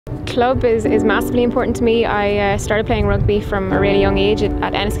Club is massively important to me. I started playing rugby from a really young age at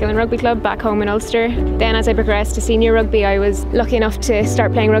Enniskillen Rugby Club back home in Ulster. Then as I progressed to senior rugby, I was lucky enough to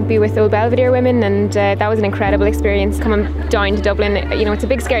start playing rugby with Old Belvedere women, and that was an incredible experience coming down to Dublin. You know, it's a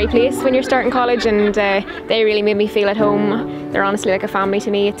big scary place when you're starting college, and they really made me feel at home. They're honestly like a family to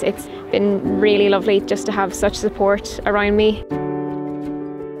me. It's been really lovely just to have such support around me.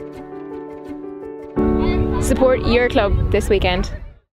 Support your club this weekend.